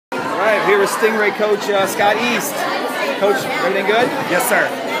right, here with Stingray coach Scott East. Coach, everything good? Yes, sir.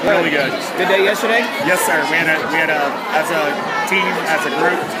 Good. Really good. Good day yesterday? Yes, sir. We had a as a team, as a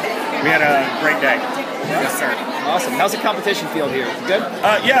group, we had a great day. Yes, sir. Awesome. How's the competition field here? Good?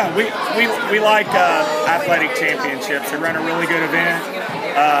 Yeah, we like athletic championships. We run a really good event.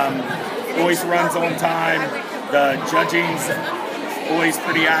 Always runs on time. The judging's always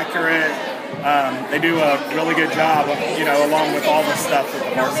pretty accurate. They do a really good job, along with all the stuff that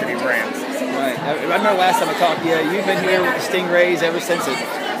the varsity brands. Right. I remember last time I talked to you, you've been here with the Stingrays ever since it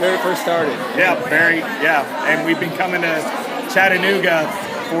very first started. Yeah, and we've been coming to Chattanooga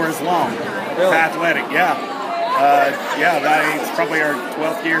for as long. Really? Athletic, it's probably our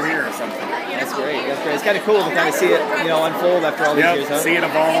 12th year here or something. That's great. That's great. It's kind of cool to kind of see it, unfold after all these years, huh? See it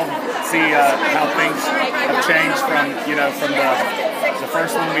evolve, see how things have changed from the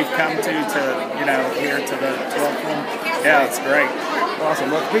first one we've come to here to the 12th one. Yeah, it's great.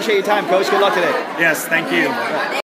 Awesome. Well, appreciate your time, Coach. Good luck today. Yes, thank you.